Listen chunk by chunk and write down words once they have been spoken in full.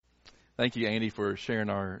Thank you, Andy, for sharing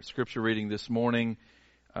our scripture reading this morning.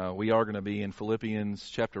 We are going to be in Philippians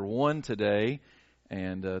chapter 1 today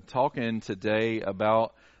and talking today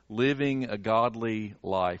about living a godly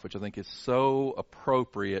life, which I think is so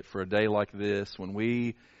appropriate for a day like this when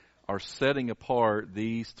we are setting apart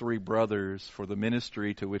these three brothers for the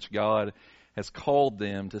ministry to which God has called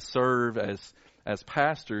them to serve as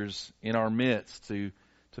pastors in our midst, to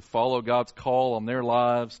follow God's call on their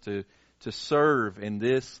lives, to serve in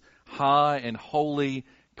this high and holy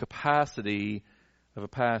capacity of a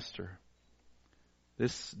pastor.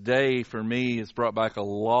 This day for me has brought back a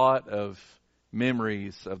lot of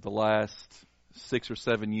memories of the last 6 or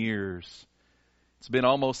 7 years. It's been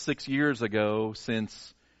almost 6 years ago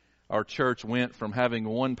since our church went from having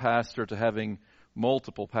one pastor to having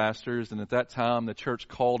multiple pastors, and at that time the church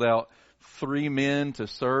called out 3 men to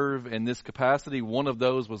serve in this capacity. One of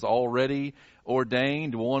those was already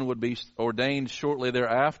ordained. One would be ordained shortly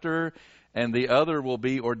thereafter, and the other will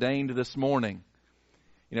be ordained this morning.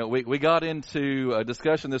 You know, we got into a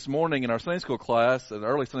discussion this morning in our Sunday school class, an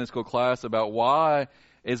early Sunday school class, about why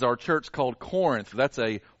is our church called Corinth. That's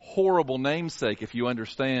a horrible namesake if you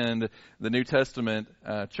understand the New Testament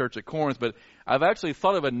church at Corinth. But I've actually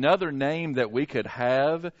thought of another name that we could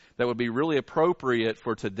have that would be really appropriate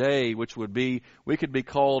for today, which would be, we could be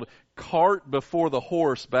called Cart Before the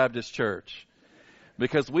Horse Baptist Church.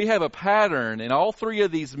 Because we have a pattern in all 3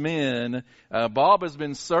 of these men. Bob has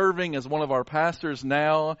been serving as one of our pastors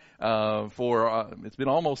now for it's been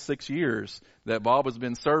almost 6 years that Bob has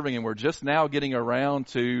been serving, and we're just now getting around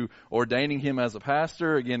to ordaining him as a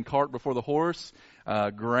pastor. Again, cart before the horse.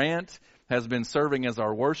 Grant has been serving as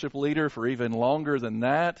our worship leader for even longer than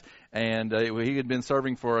that, and he had been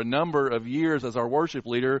serving for a number of years as our worship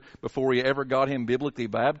leader before we ever got him biblically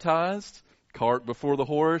baptized. Cart before the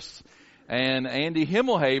horse. And Andy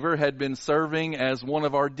Himmelhaver had been serving as one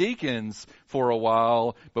of our deacons for a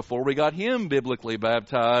while before we got him biblically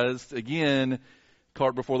baptized. Again,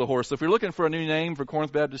 cart before the horse. So if you're looking for a new name for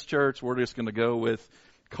Corinth Baptist Church, we're just going to go with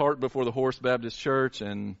Cart Before the Horse Baptist Church,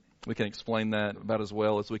 and we can explain that about as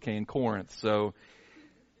well as we can Corinth. So,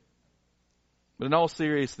 but in all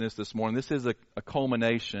seriousness this morning, this is a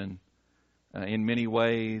culmination in many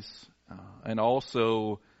ways, and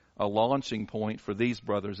also a launching point for these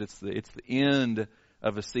brothers. It's the end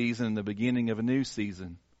of a season, the beginning of a new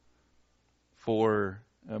season. For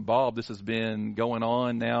Bob, this has been going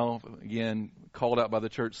on now, again, called out by the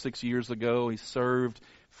church 6 years ago. He served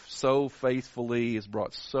so faithfully, has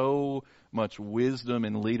brought so much wisdom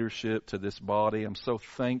and leadership to this body. I'm so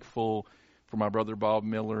thankful for my brother Bob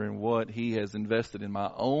Miller and what he has invested in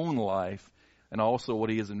my own life, and also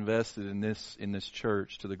what he has invested in this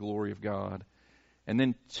church to the glory of God. And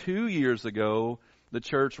then 2 years ago, the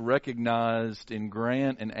church recognized in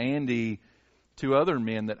Grant and Andy 2 other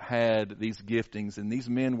men that had these giftings. And these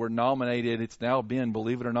men were nominated. It's now been,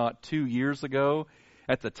 believe it or not, 2 years ago.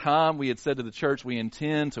 At the time, we had said to the church, we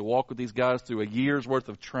intend to walk with these guys through a year's worth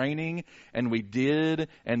of training. And we did.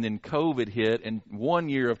 And then COVID hit. And 1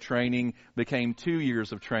 year of training became 2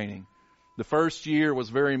 years of training. The first year was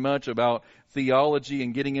very much about theology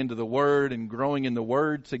and getting into the Word and growing in the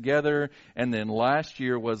Word together. And then last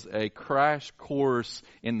year was a crash course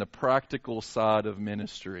in the practical side of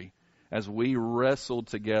ministry as we wrestled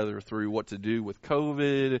together through what to do with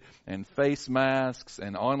COVID and face masks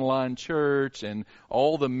and online church and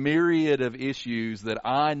all the myriad of issues that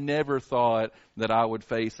I never thought that I would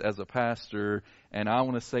face as a pastor. And I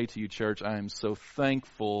want to say to you, church, I am so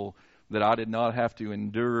thankful that I did not have to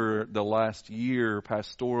endure the last year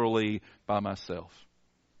pastorally by myself.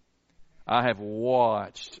 I have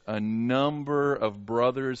watched a number of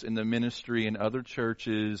brothers in the ministry in other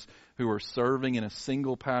churches who are serving in a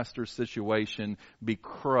single pastor situation be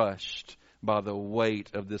crushed by the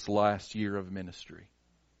weight of this last year of ministry.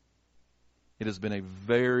 It has been a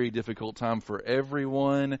very difficult time for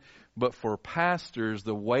everyone, but for pastors,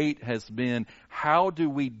 the weight has been, how do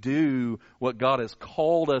we do what God has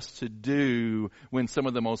called us to do when some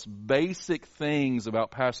of the most basic things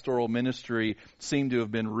about pastoral ministry seem to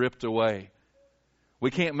have been ripped away?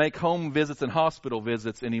 We can't make home visits and hospital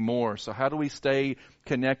visits anymore, so how do we stay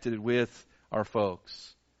connected with our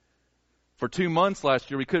folks? For 2 months last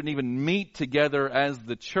year, we couldn't even meet together as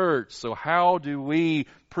the church. So how do we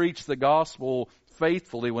preach the gospel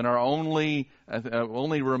faithfully when our only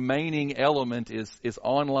remaining element is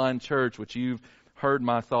online church, which you've heard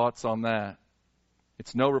my thoughts on that.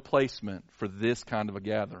 It's no replacement for this kind of a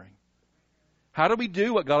gathering. How do we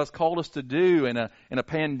do what God has called us to do in a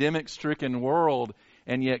pandemic-stricken world,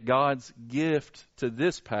 and yet God's gift to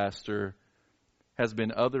this pastor has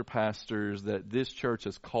been other pastors that this church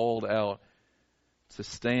has called out to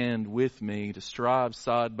stand with me, to strive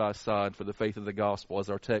side by side for the faith of the gospel, as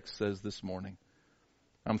our text says this morning.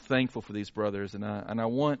 I'm thankful for these brothers, and I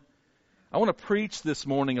want to preach this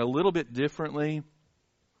morning a little bit differently.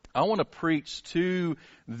 I want to preach to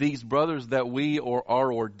these brothers that we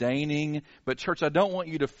are ordaining. But church, I don't want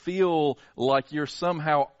you to feel like you're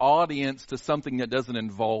somehow audience to something that doesn't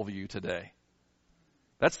involve you today.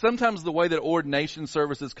 That's sometimes the way that ordination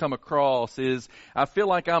services come across, is I feel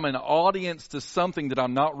like I'm an audience to something that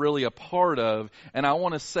I'm not really a part of. And I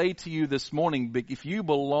want to say to you this morning, if you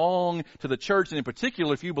belong to the church, and in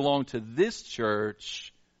particular if you belong to this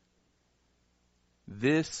church,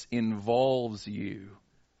 this involves you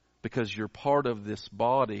because you're part of this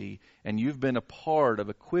body and you've been a part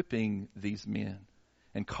of equipping these men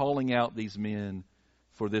and calling out these men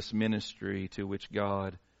for this ministry to which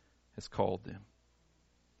God has called them.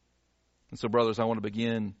 And so, brothers, I want to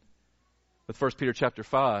begin with 1 Peter chapter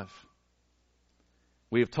 5.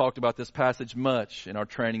 We have talked about this passage much in our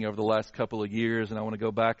training over the last couple of years, and I want to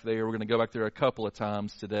go back there. We're going to go back there a couple of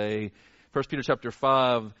times today. 1 Peter chapter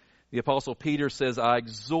 5, the Apostle Peter says, I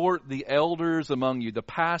exhort the elders among you, the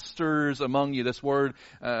pastors among you. This word,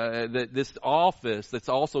 this office that's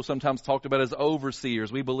also sometimes talked about as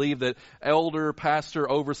overseers. We believe that elder, pastor,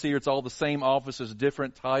 overseer, it's all the same offices,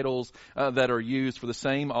 different titles that are used for the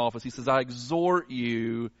same office. He says, I exhort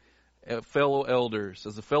you, fellow elders,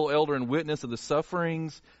 as a fellow elder and witness of the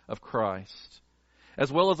sufferings of Christ, as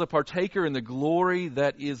well as a partaker in the glory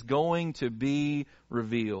that is going to be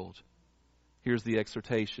revealed. Here's the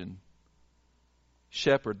exhortation.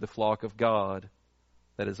 Shepherd the flock of God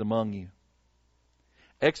that is among you,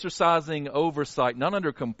 exercising oversight, not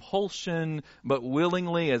under compulsion, but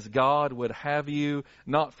willingly as God would have you,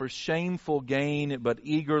 not for shameful gain, but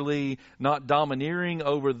eagerly, not domineering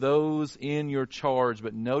over those in your charge.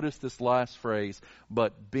 But notice this last phrase,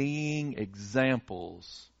 but being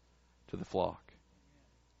examples to the flock.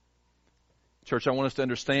 Church, I want us to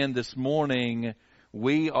understand this morning,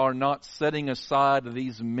 we are not setting aside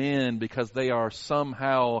these men because they are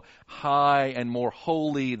somehow high and more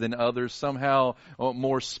holy than others, somehow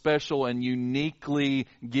more special and uniquely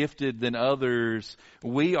gifted than others.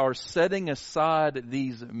 We are setting aside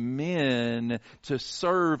these men to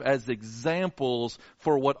serve as examples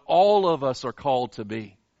for what all of us are called to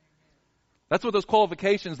be. That's what those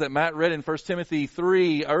qualifications that Matt read in 1 Timothy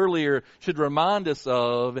 3 earlier should remind us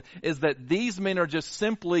of, is that these men are just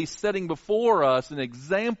simply setting before us an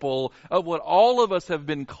example of what all of us have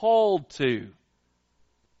been called to.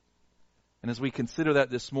 And as we consider that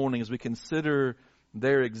this morning, as we consider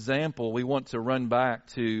their example, we want to run back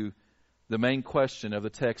to the main question of the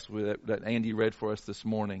text that Andy read for us this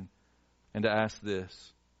morning, and to ask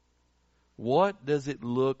this: what does it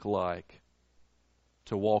look like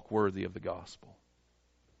to walk worthy of the gospel?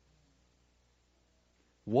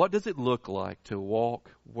 What does it look like to walk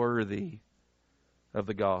worthy of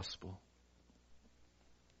the gospel?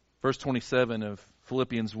 Verse 27 of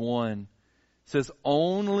Philippians 1 says,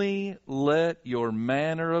 only let your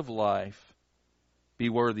manner of life be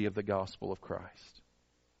worthy of the gospel of Christ.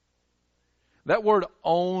 That word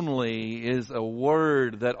only is a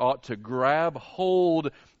word that ought to grab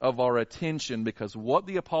hold of our attention, because what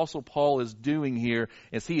the Apostle Paul is doing here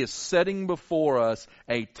is he is setting before us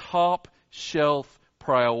a top shelf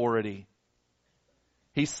priority.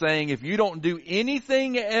 He's saying, if you don't do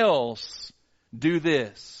anything else, do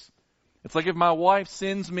this. It's like if my wife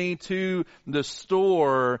sends me to the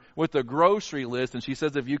store with a grocery list and she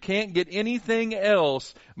says, if you can't get anything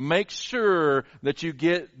else, make sure that you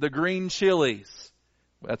get the green chilies.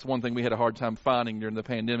 That's one thing we had a hard time finding during the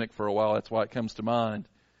pandemic for a while. That's why it comes to mind.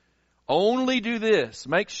 Only do this.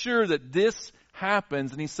 Make sure that this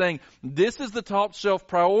happens. And he's saying this is the top shelf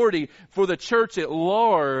priority for the church at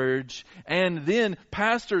large. And then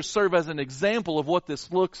pastors serve as an example of what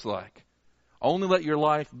this looks like. Only let your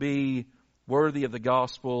life be worthy of the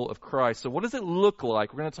gospel of Christ. So what does it look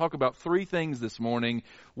like? We're going to talk about three things this morning.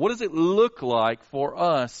 What does it look like for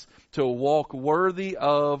us to walk worthy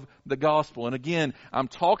of the gospel? And again, I'm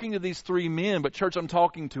talking to these three men, but church, I'm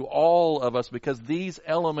talking to all of us, because these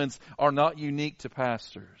elements are not unique to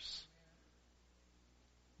pastors.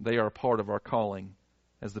 They are a part of our calling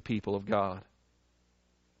as the people of God.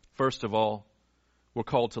 First of all, we're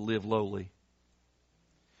called to live lowly.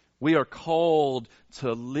 We are called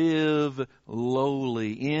to live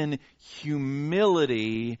lowly in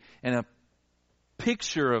humility, and a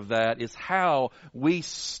picture of that is how we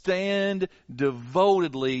stand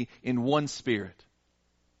devotedly in one spirit.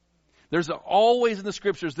 There's always in the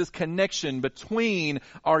Scriptures this connection between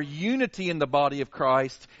our unity in the body of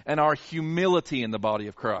Christ and our humility in the body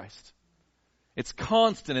of Christ. It's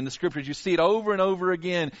constant in the Scriptures. You see it over and over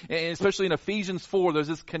again, and especially in Ephesians 4, there's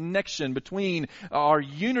this connection between our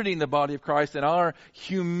unity in the body of Christ and our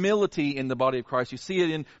humility in the body of Christ. You see it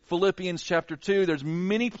in Philippians chapter 2. There's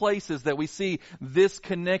many places that we see this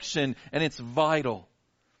connection, and it's vital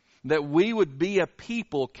that we would be a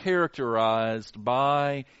people characterized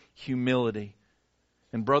by humility.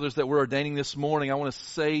 And brothers that we're ordaining this morning, I want to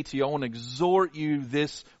say to you, I want to exhort you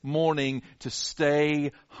this morning to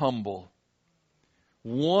stay humble.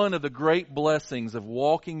 One of the great blessings of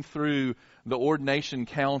walking through the ordination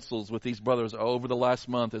councils with these brothers over the last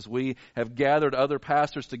month, as we have gathered other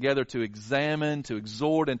pastors together to examine, to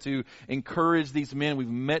exhort, and to encourage these men. We've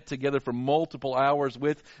met together for multiple hours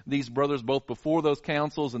with these brothers, both before those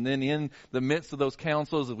councils and then in the midst of those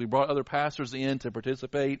councils, as we brought other pastors in to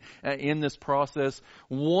participate in this process.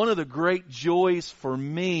 One of the great joys for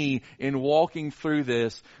me in walking through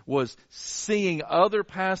this was seeing other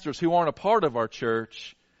pastors who aren't a part of our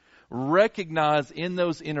church recognize in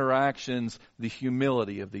those interactions the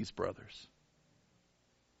humility of these brothers.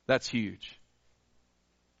 That's huge.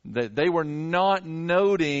 That they were not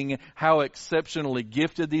noting how exceptionally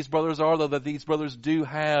gifted these brothers are, though that these brothers do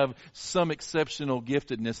have some exceptional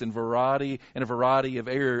giftedness in a variety of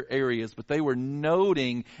areas, but they were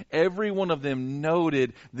noting, every one of them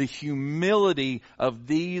noted the humility of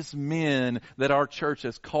these men that our church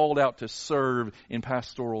has called out to serve in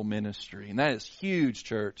pastoral ministry. And that is huge,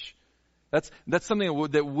 church. That's something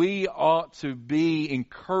that we ought to be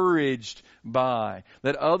encouraged by.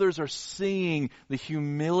 That others are seeing the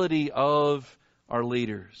humility of our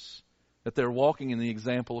leaders. That they're walking in the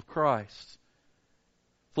example of Christ.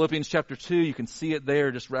 Philippians chapter 2, you can see it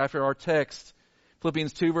there just right after our text.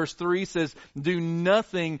 Philippians 2 verse 3 says, "Do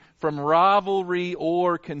nothing from rivalry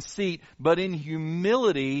or conceit, but in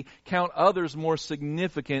humility count others more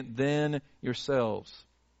significant than yourselves.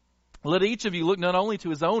 Let each of you look not only to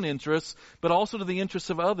his own interests, but also to the interests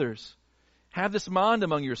of others. Have this mind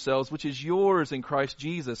among yourselves, which is yours in Christ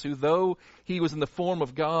Jesus, who though he was in the form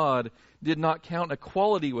of God, did not count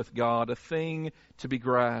equality with God a thing to be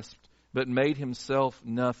grasped, but made himself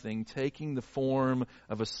nothing, taking the form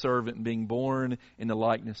of a servant and being born in the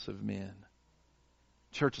likeness of men."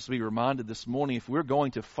 Church, let's be reminded this morning, if we're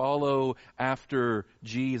going to follow after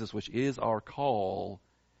Jesus, which is our call,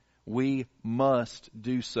 we must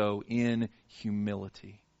do so in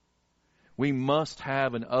humility. We must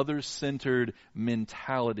have an other-centered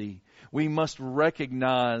mentality. We must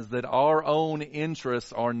recognize that our own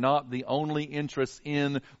interests are not the only interests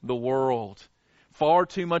in the world. Far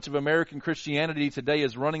too much of American Christianity today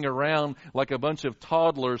is running around like a bunch of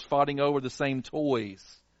toddlers fighting over the same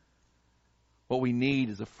toys. What we need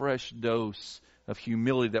is a fresh dose of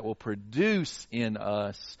humility that will produce in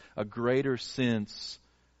us a greater sense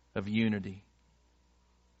of unity.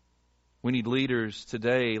 We need leaders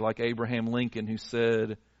today like Abraham Lincoln, who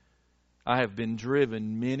said, "I have been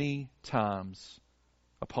driven many times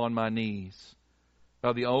upon my knees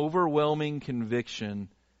by the overwhelming conviction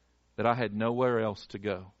that I had nowhere else to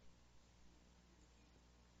go.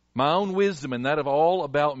 My own wisdom and that of all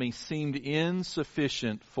about me seemed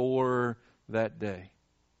insufficient for that day."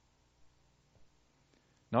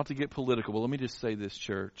 Not to get political, but let me just say this,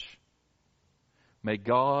 church. May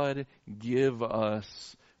God give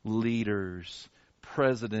us leaders,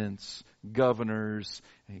 presidents, governors,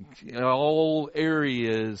 in all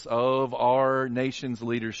areas of our nation's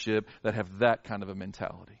leadership that have that kind of a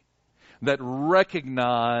mentality. That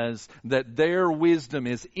recognize that their wisdom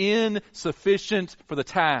is insufficient for the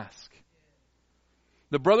task.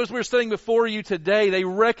 The brothers we're studying before you today, they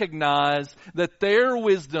recognize that their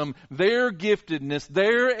wisdom, their giftedness,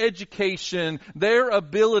 their education, their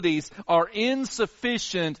abilities are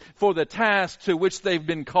insufficient for the task to which they've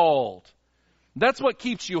been called. That's what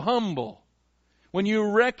keeps you humble. When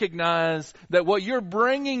you recognize that what you're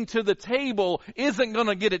bringing to the table isn't going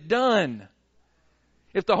to get it done.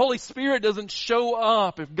 If the Holy Spirit doesn't show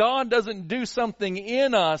up, if God doesn't do something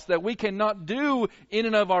in us that we cannot do in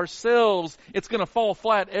and of ourselves, it's going to fall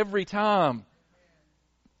flat every time.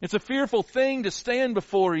 It's a fearful thing to stand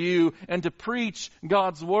before you and to preach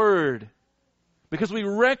God's Word. Because we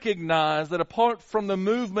recognize that apart from the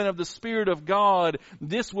movement of the Spirit of God,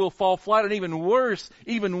 this will fall flat. And even worse,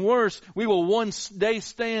 we will one day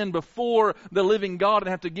stand before the living God and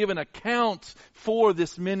have to give an account for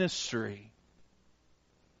this ministry.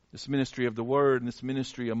 This ministry of the Word and this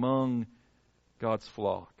ministry among God's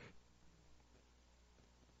flock.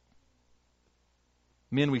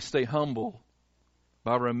 Men, we stay humble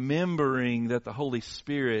by remembering that the Holy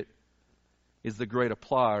Spirit is the great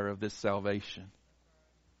applier of this salvation.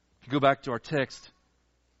 If you go back to our text,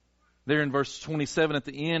 There in verse 27 at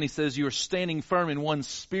the end, he says, you are standing firm in one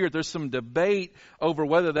spirit. There's some debate over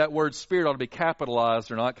whether that word spirit ought to be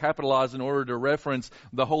capitalized or not. Capitalized in order to reference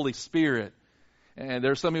the Holy Spirit. And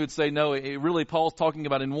there's some who would say, no, really Paul's talking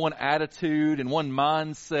about in one attitude, in one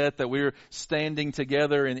mindset, that we're standing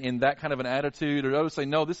together in that kind of an attitude. Or others say,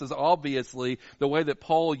 no, this is obviously the way that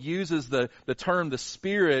Paul uses the term the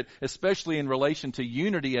Spirit, especially in relation to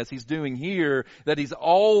unity as he's doing here, that he's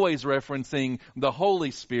always referencing the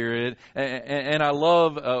Holy Spirit. And I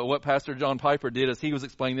love what Pastor John Piper did as he was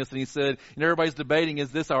explaining this. And he said, and everybody's debating,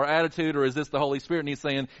 is this our attitude or is this the Holy Spirit? And he's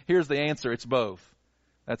saying, here's the answer, it's both.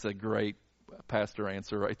 That's a great pastor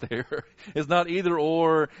answer right there. It's not either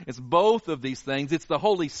or. It's both of these things. It's the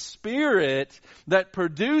Holy Spirit that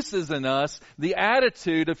produces in us the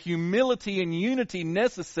attitude of humility and unity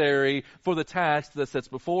necessary for the task that sits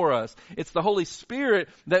before us. It's the Holy Spirit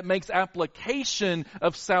that makes application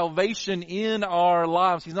of salvation in our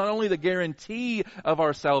lives. He's not only the guarantee of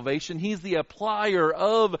our salvation, He's the applier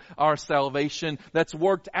of our salvation that's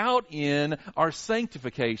worked out in our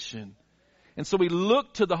sanctification. And so we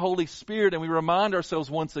look to the Holy Spirit and we remind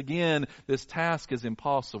ourselves once again, this task is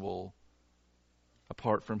impossible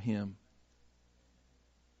apart from Him.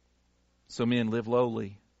 So men, live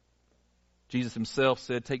lowly. Jesus Himself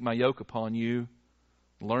said, take my yoke upon you,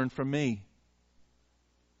 learn from me,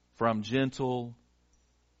 for I'm gentle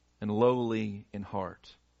and lowly in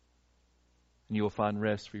heart, and you will find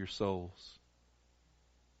rest for your souls.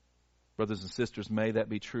 Brothers and sisters, may that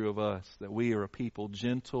be true of us, that we are a people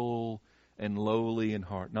gentle and lowly in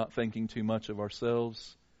heart, not thinking too much of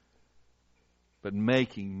ourselves, but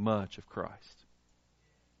making much of Christ.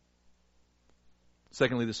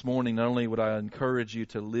 Secondly, this morning, not only would I encourage you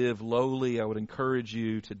to live lowly, I would encourage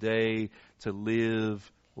you today to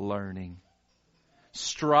live learning.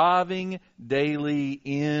 Striving daily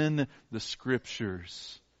in the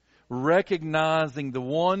Scriptures. Recognizing the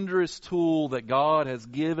wondrous tool that God has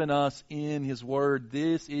given us in His Word.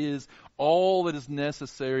 This is all that is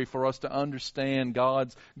necessary for us to understand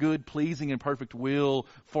God's good, pleasing, and perfect will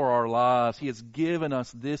for our lives. He has given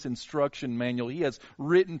us this instruction manual. He has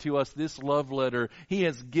written to us this love letter. He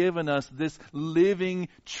has given us this living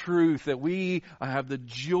truth that we have the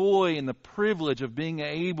joy and the privilege of being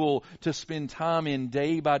able to spend time in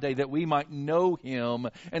day by day, that we might know Him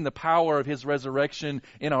and the power of His resurrection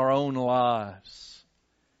in our own lives.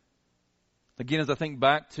 Again, as I think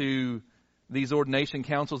back to these ordination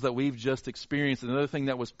councils that we've just experienced, another thing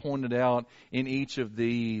that was pointed out in each of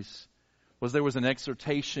these was there was an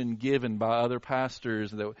exhortation given by other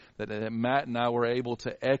pastors that Matt and I were able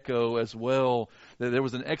to echo as well. That there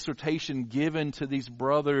was an exhortation given to these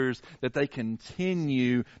brothers that they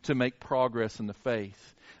continue to make progress in the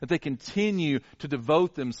faith. That they continue to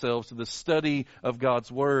devote themselves to the study of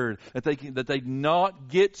God's Word. That they not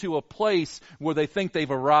get to a place where they think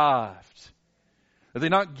they've arrived. That they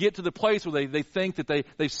not get to the place where they think that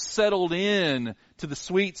they've settled in to the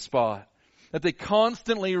sweet spot. That they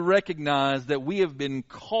constantly recognize that we have been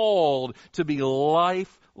called to be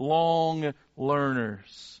lifelong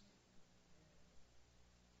learners.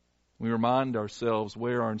 We remind ourselves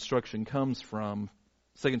where our instruction comes from.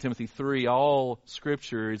 2 Timothy 3, all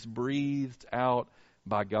Scripture is breathed out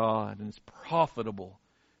by God and is profitable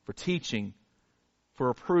for teaching, for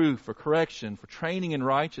reproof, for correction, for training in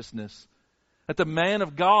righteousness, that the man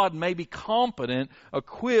of God may be competent,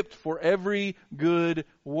 equipped for every good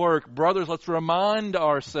work. Brothers, let's remind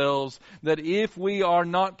ourselves that if we are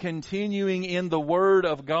not continuing in the Word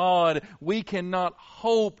of God, we cannot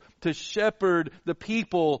hope to shepherd the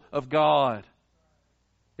people of God.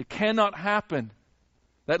 It cannot happen.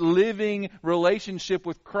 That living relationship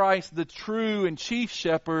with Christ, the true and chief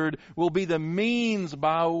shepherd, will be the means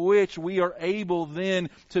by which we are able then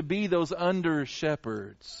to be those under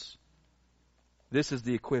shepherds. This is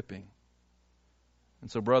the equipping.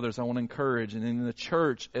 And so, brothers, I want to encourage, and in the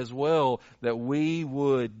church as well, that we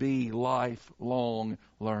would be lifelong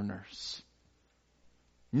learners.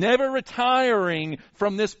 Never retiring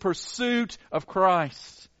from this pursuit of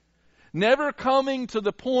Christ. Never coming to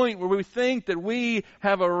the point where we think that we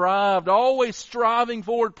have arrived. Always striving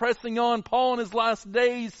forward, pressing on. Paul in his last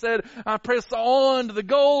days said, I press on to the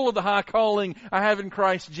goal of the high calling I have in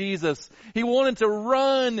Christ Jesus. He wanted to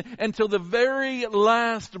run until the very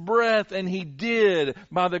last breath, and he did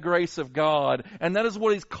by the grace of God. And that is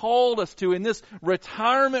what He's called us to. In this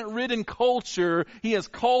retirement-ridden culture, He has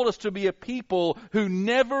called us to be a people who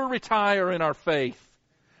never retire in our faith.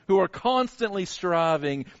 Who are constantly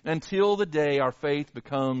striving until the day our faith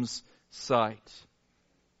becomes sight.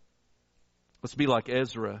 Let's be like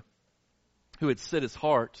Ezra, who had set his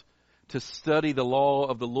heart to study the law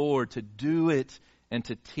of the Lord, to do it and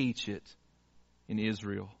to teach it in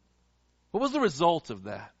Israel. What was the result of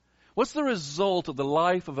that? What's the result of the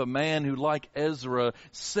life of a man who, like Ezra,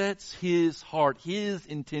 sets his heart, his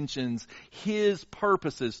intentions, his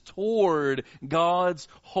purposes toward God's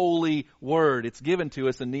holy word? It's given to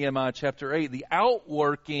us in Nehemiah chapter 8. The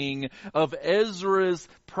outworking of Ezra's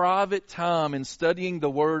private time in studying the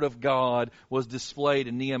word of God was displayed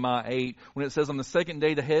in Nehemiah 8 when it says, on the second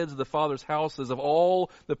day the heads of the fathers' houses of all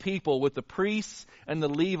the people with the priests and the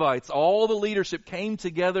Levites, all the leadership came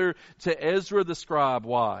together to Ezra the scribe.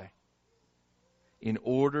 Why? In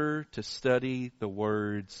order to study the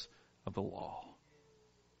words of the law.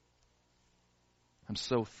 I'm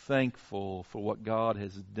so thankful for what God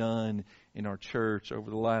has done in our church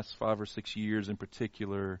over the last 5 or 6 years in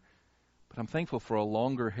particular. But I'm thankful for a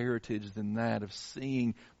longer heritage than that of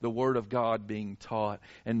seeing the Word of God being taught.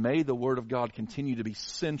 And may the Word of God continue to be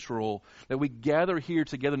central, that we gather here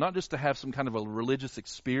together not just to have some kind of a religious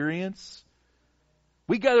experience.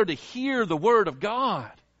 We gather to hear the Word of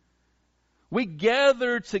God. We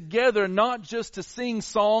gather together not just to sing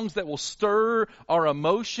songs that will stir our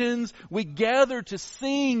emotions. We gather to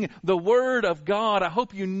sing the Word of God. I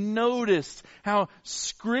hope you noticed how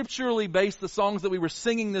scripturally based the songs that we were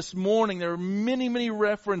singing this morning. There are many, many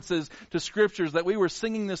references to scriptures that we were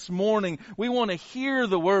singing this morning. We want to hear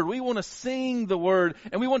the Word. We want to sing the Word.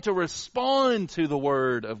 And we want to respond to the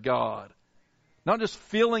Word of God. Not just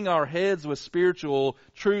filling our heads with spiritual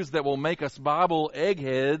truths that will make us Bible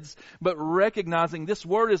eggheads, but recognizing this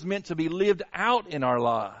Word is meant to be lived out in our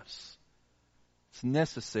lives. It's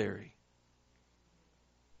necessary.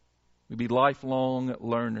 We be lifelong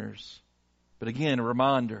learners. But again, a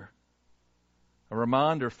reminder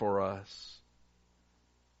for us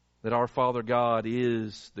that our Father God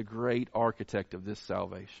is the great architect of this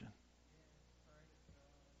salvation.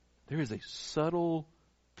 There is a subtle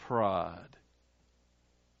pride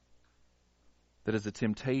that is a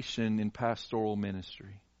temptation in pastoral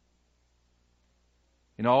ministry.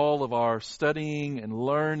 In all of our studying and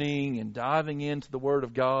learning and diving into the Word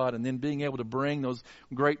of God and then being able to bring those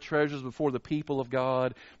great treasures before the people of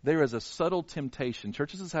God, there is a subtle temptation.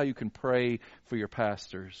 Church, this is how you can pray for your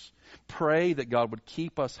pastors. Pray that God would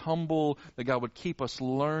keep us humble, that God would keep us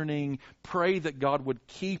learning. Pray that God would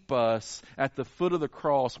keep us at the foot of the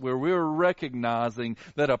cross where we're recognizing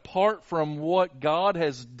that apart from what God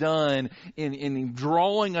has done in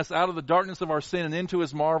drawing us out of the darkness of our sin and into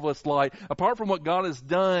His marvelous light, apart from what God has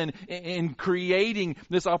done in creating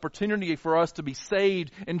this opportunity for us to be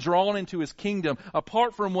saved and drawn into His kingdom,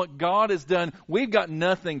 apart from what God has done, we've got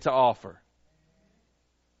nothing to offer.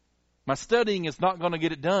 My studying is not going to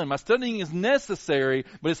get it done. My studying is necessary,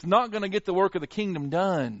 but it's not going to get the work of the kingdom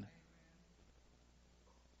done.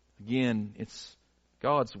 Again, it's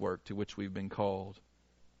God's work to which we've been called.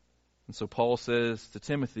 And so Paul says to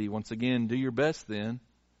Timothy, once again, do your best then.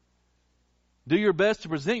 Do your best to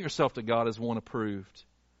present yourself to God as one approved.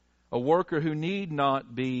 A worker who need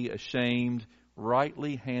not be ashamed,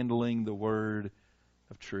 rightly handling the word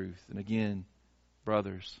of truth. And again,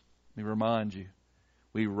 brothers, let me remind you,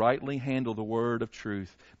 we rightly handle the word of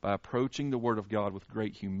truth by approaching the Word of God with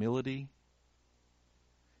great humility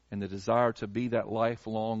and the desire to be that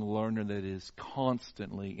lifelong learner that is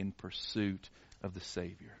constantly in pursuit of the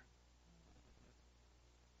Savior.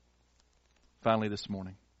 Finally this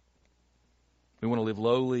morning, we want to live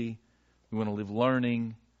lowly, we want to live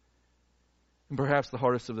learning, and perhaps the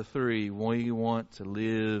hardest of the three, we want to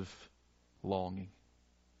live longing.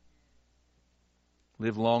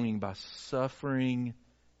 Live longing by suffering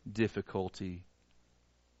difficulty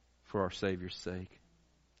for our Savior's sake.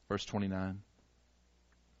 Verse 29.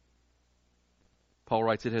 Paul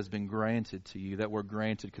writes, it has been granted to you. That word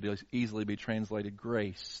granted could easily be translated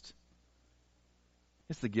graced.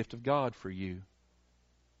 It's the gift of God for you.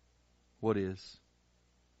 What is?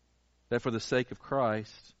 That for the sake of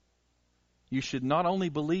Christ, you should not only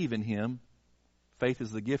believe in Him. Faith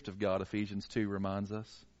is the gift of God, Ephesians 2 reminds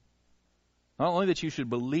us. Not only that you should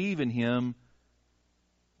believe in Him,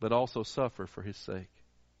 but also suffer for His sake.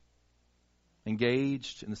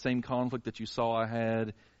 Engaged in the same conflict that you saw I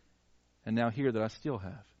had, and now hear that I still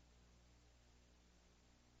have.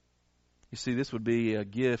 You see, this would be a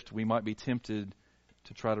gift we might be tempted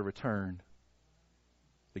to try to return.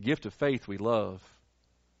 The gift of faith we love.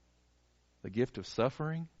 The gift of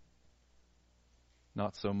suffering,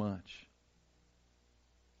 not so much.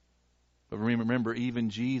 But remember, even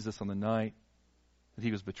Jesus on the night that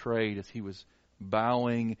He was betrayed, as He was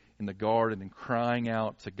bowing in the garden and crying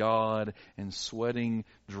out to God and sweating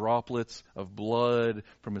droplets of blood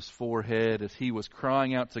from his forehead as he was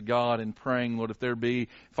crying out to God and praying, Lord,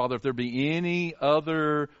 Father, if there be any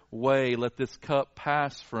other way, let this cup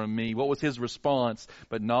pass from me. What was his response?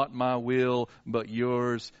 But not my will, but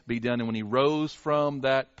yours be done. And when he rose from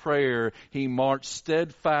that prayer, he marched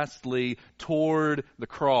steadfastly toward the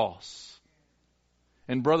cross.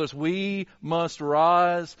 And brothers, we must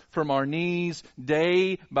rise from our knees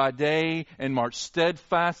day by day and march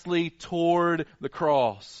steadfastly toward the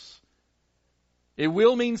cross. It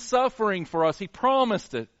will mean suffering for us. He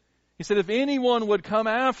promised it. He said, if anyone would come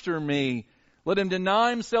after me, let him deny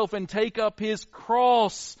himself and take up his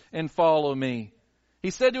cross and follow me. He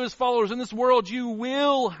said to his followers, in this world you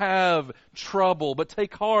will have trouble, but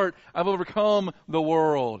take heart, I've overcome the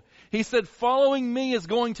world. He said, following me is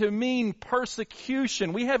going to mean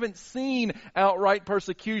persecution. We haven't seen outright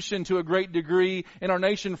persecution to a great degree in our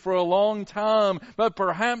nation for a long time, but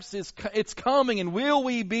perhaps it's coming, and will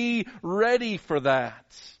we be ready for that?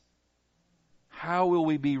 How will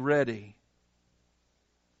we be ready?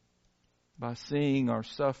 By seeing our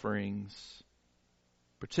sufferings,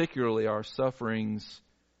 particularly our sufferings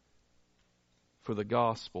for the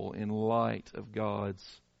gospel in light of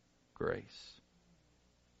God's grace.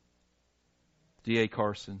 D.A.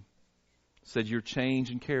 Carson said, your change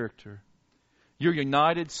in character, your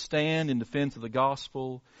united stand in defense of the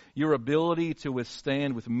gospel, your ability to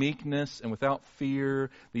withstand with meekness and without fear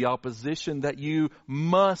the opposition that you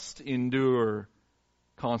must endure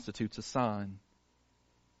constitutes a sign.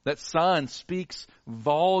 That sign speaks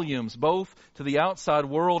volumes, both to the outside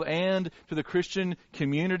world and to the Christian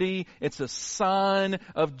community. It's a sign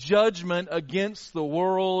of judgment against the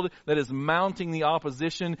world that is mounting the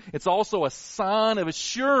opposition. It's also a sign of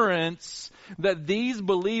assurance that these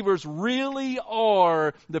believers really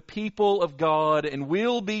are the people of God and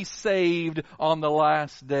will be saved on the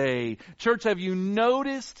last day. Church, have you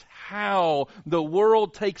noticed how the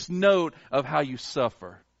world takes note of how you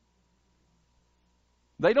suffer?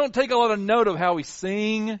 They don't take a lot of note of how we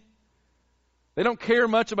sing. They don't care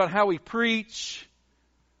much about how we preach.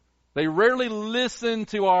 They rarely listen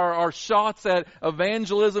to our shots at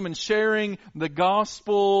evangelism and sharing the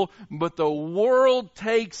gospel. But the world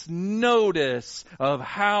takes notice of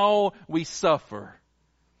how we suffer.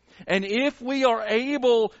 And if we are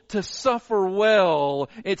able to suffer well,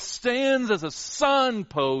 it stands as a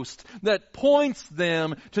signpost that points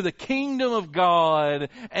them to the kingdom of God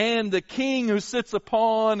and the King who sits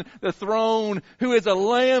upon the throne, who is a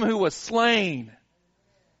lamb who was slain.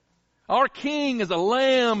 Our King is a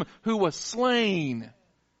lamb who was slain.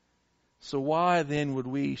 So why then would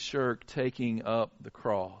we shirk taking up the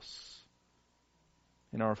cross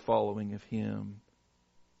in our following of Him?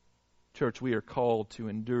 Church, we are called to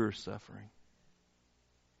endure suffering.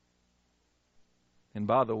 And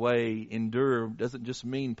by the way, endure doesn't just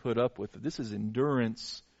mean put up with it. This is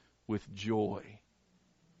endurance with joy.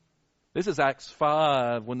 This is Acts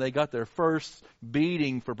 5 when they got their first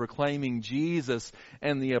beating for proclaiming Jesus,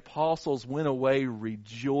 and the apostles went away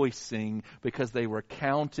rejoicing because they were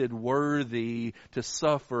counted worthy to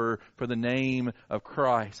suffer for the name of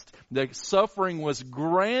Christ. The suffering was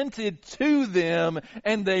granted to them,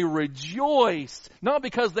 and they rejoiced, not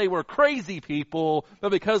because they were crazy people,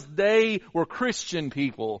 but because they were Christian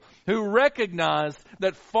people who recognized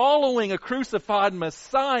that following a crucified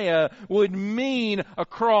Messiah would mean a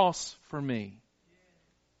cross for me.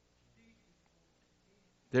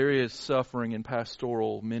 There is suffering in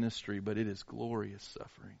pastoral ministry, but it is glorious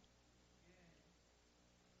suffering.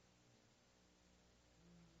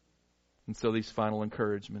 And so these final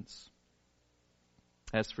encouragements.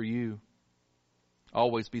 As for you,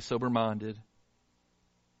 always be sober-minded.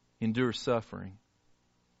 Endure suffering.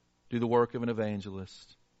 Do the work of an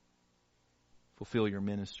evangelist. Fulfill your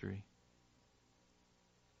ministry.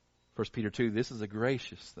 1 Peter 2, this is a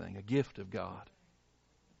gracious thing, a gift of God.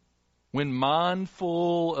 When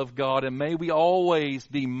mindful of God, and may we always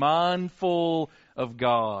be mindful of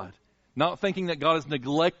God. Not thinking that God is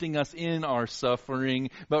neglecting us in our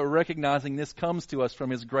suffering, but recognizing this comes to us from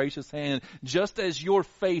His gracious hand. Just as your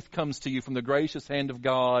faith comes to you from the gracious hand of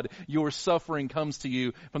God, your suffering comes to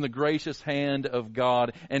you from the gracious hand of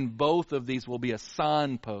God. And both of these will be a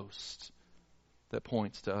signpost that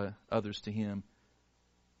points to others to Him.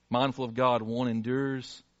 Mindful of God, one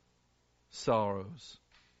endures sorrows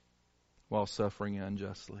while suffering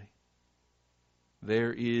unjustly.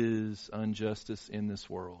 There is injustice in this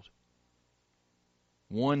world.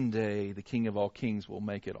 One day, the King of all kings will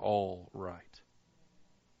make it all right.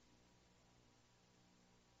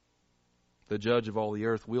 The Judge of all the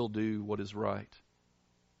earth will do what is right.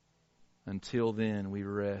 Until then, we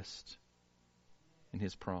rest in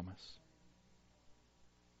His promise.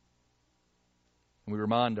 And we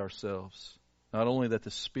remind ourselves not only that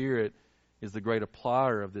the Spirit is the great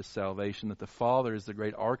applier of this salvation, that the Father is the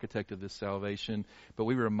great architect of this salvation, but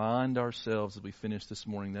we remind ourselves as we finish this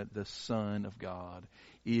morning that the Son of God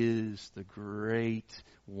is the great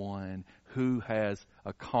one who has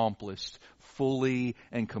accomplished fully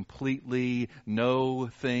and completely, no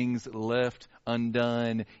things left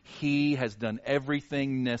undone. He has done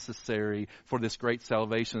everything necessary for this great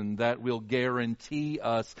salvation that will guarantee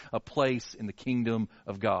us a place in the kingdom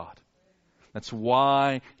of God. That's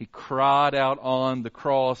why He cried out on the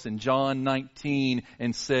cross in John 19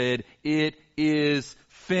 and said, "It is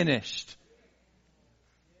finished."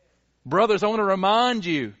 Brothers, I want to remind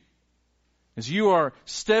you, as you are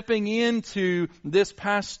stepping into this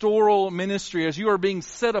pastoral ministry, as you are being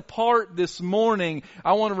set apart this morning,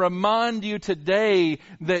 I want to remind you today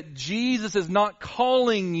that Jesus is not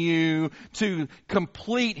calling you to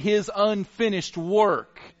complete His unfinished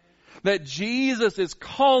work. That Jesus is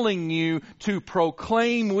calling you to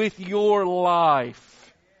proclaim with your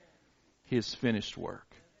life His finished work.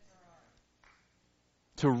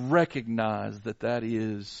 To recognize that that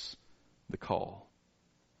is the call.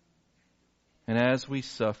 And as we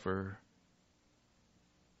suffer,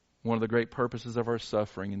 one of the great purposes of our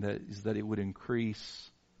suffering is that it would increase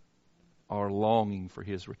our longing for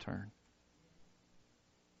His return.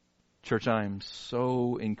 Church, I am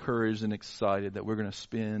so encouraged and excited that we're going to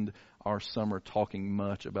spend our summer talking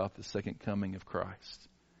much about the second coming of Christ.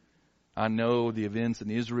 I know the events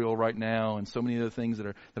in Israel right now and so many other things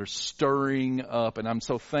that are stirring up, and I'm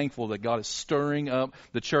so thankful that God is stirring up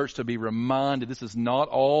the church to be reminded this is not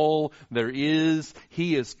all there is.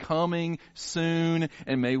 He is coming soon,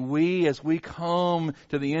 and may we, as we come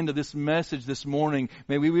to the end of this message this morning,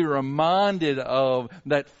 may we be reminded of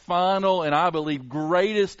that final and I believe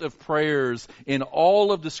greatest of prayers in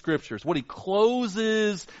all of the Scriptures. What He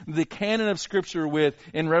closes the canon of Scripture with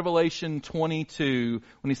in Revelation 22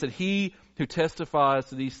 when He said, "He who testifies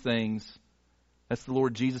to these things," that's the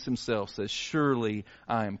Lord Jesus Himself, says, "Surely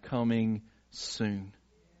I am coming soon."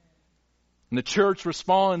 And the church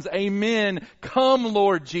responds, "Amen. Come,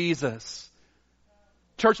 Lord Jesus."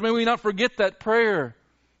 Church, may we not forget that prayer.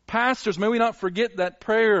 Pastors, may we not forget that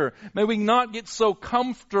prayer. May we not get so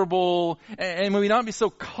comfortable and may we not be so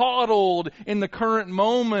coddled in the current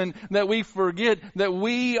moment that we forget that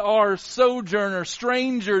we are sojourners,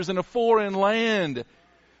 strangers in a foreign land.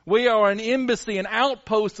 We are an embassy, an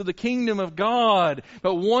outpost of the kingdom of God.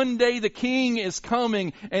 But one day the King is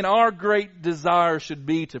coming, and our great desire should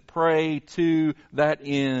be to pray to that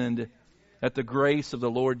end that the grace of the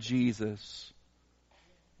Lord Jesus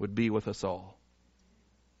would be with us all.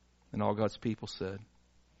 And all God's people said,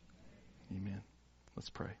 Amen. Let's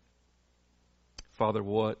pray. Father,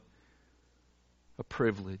 what a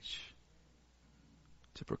privilege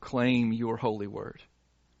to proclaim your holy word.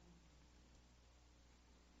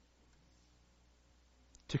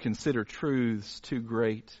 To consider truths too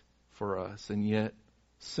great for us and yet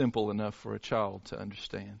simple enough for a child to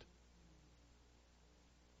understand.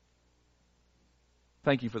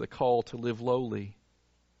 Thank you for the call to live lowly.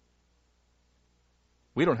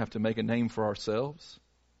 We don't have to make a name for ourselves.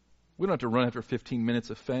 We don't have to run after 15 minutes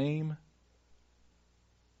of fame.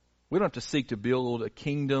 We don't have to seek to build a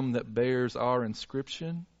kingdom that bears our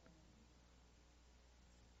inscription.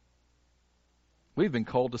 We've been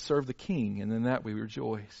called to serve the King, and in that we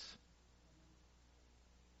rejoice.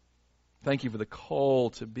 Thank you for the call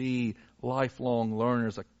to be lifelong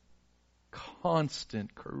learners, a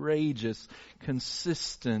constant, courageous,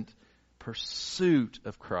 consistent pursuit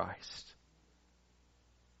of Christ.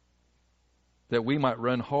 That we might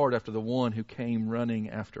run hard after the one who came running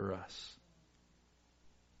after us.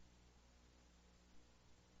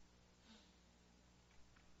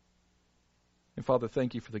 And Father,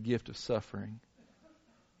 thank you for the gift of suffering.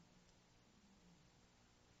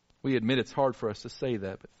 We admit it's hard for us to say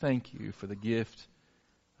that, but thank you for the gift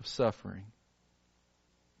of suffering.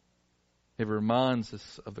 It reminds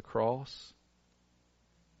us of the cross,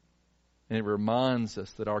 and it reminds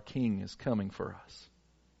us that our King is coming for us.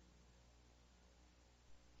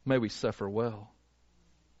 May we suffer well,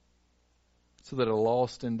 so that a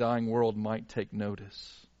lost and dying world might take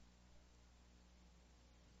notice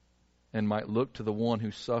and might look to the one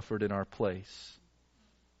who suffered in our place,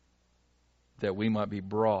 that we might be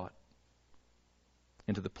brought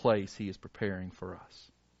into the place He is preparing for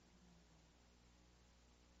us.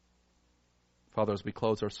 Father, as we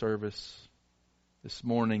close our service this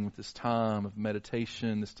morning with this time of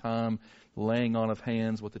meditation, this time laying on of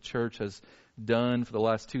hands, what the church has done for the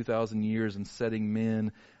last 2,000 years in setting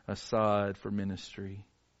men aside for ministry.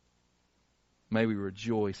 May we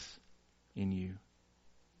rejoice in you.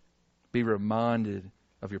 Be reminded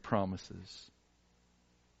of your promises.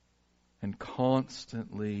 And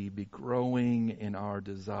constantly be growing in our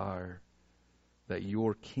desire that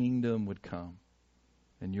your kingdom would come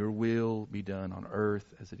and your will be done on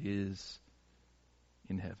earth as it is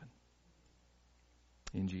in heaven.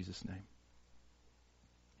 In Jesus' name,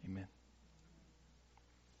 amen.